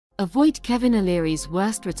Avoid Kevin O'Leary's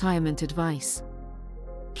worst retirement advice.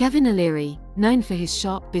 Kevin O'Leary, known for his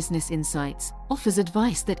sharp business insights, offers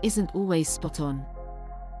advice that isn't always spot on.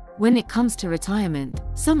 When it comes to retirement,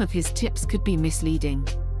 some of his tips could be misleading.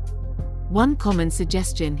 One common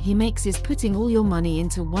suggestion he makes is putting all your money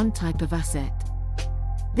into one type of asset.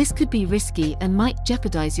 This could be risky and might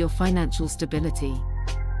jeopardize your financial stability.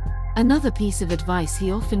 Another piece of advice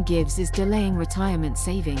he often gives is delaying retirement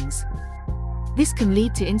savings. This can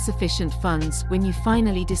lead to insufficient funds when you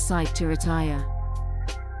finally decide to retire.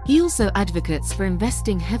 He also advocates for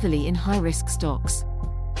investing heavily in high-risk stocks.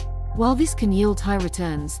 While this can yield high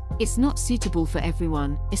returns, it's not suitable for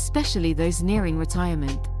everyone, especially those nearing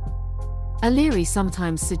retirement. O'Leary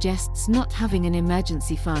sometimes suggests not having an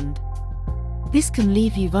emergency fund. This can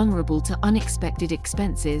leave you vulnerable to unexpected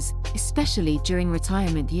expenses, especially during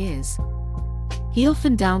retirement years. He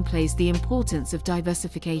often downplays the importance of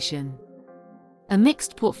diversification. A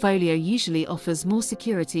mixed portfolio usually offers more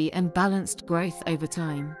security and balanced growth over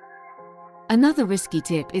time. Another risky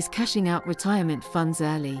tip is cashing out retirement funds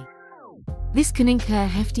early. This can incur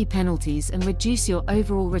hefty penalties and reduce your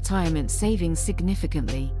overall retirement savings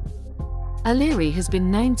significantly. O'Leary has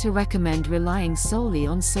been known to recommend relying solely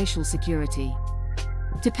on Social Security.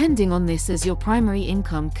 Depending on this as your primary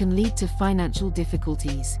income can lead to financial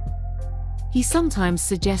difficulties. He sometimes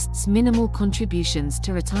suggests minimal contributions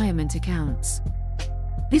to retirement accounts.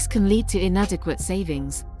 This can lead to inadequate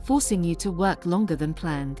savings, forcing you to work longer than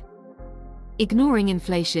planned. Ignoring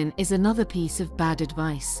inflation is another piece of bad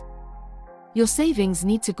advice. Your savings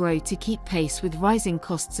need to grow to keep pace with rising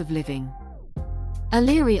costs of living.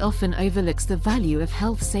 O'Leary often overlooks the value of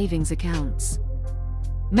health savings accounts.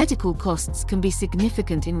 Medical costs can be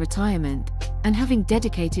significant in retirement, and having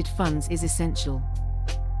dedicated funds is essential.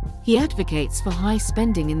 He advocates for high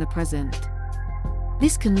spending in the present.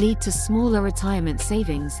 This can lead to smaller retirement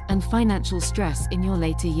savings and financial stress in your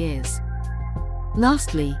later years.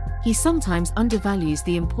 Lastly, he sometimes undervalues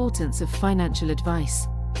the importance of financial advice.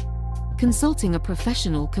 Consulting a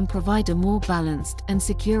professional can provide a more balanced and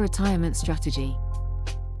secure retirement strategy.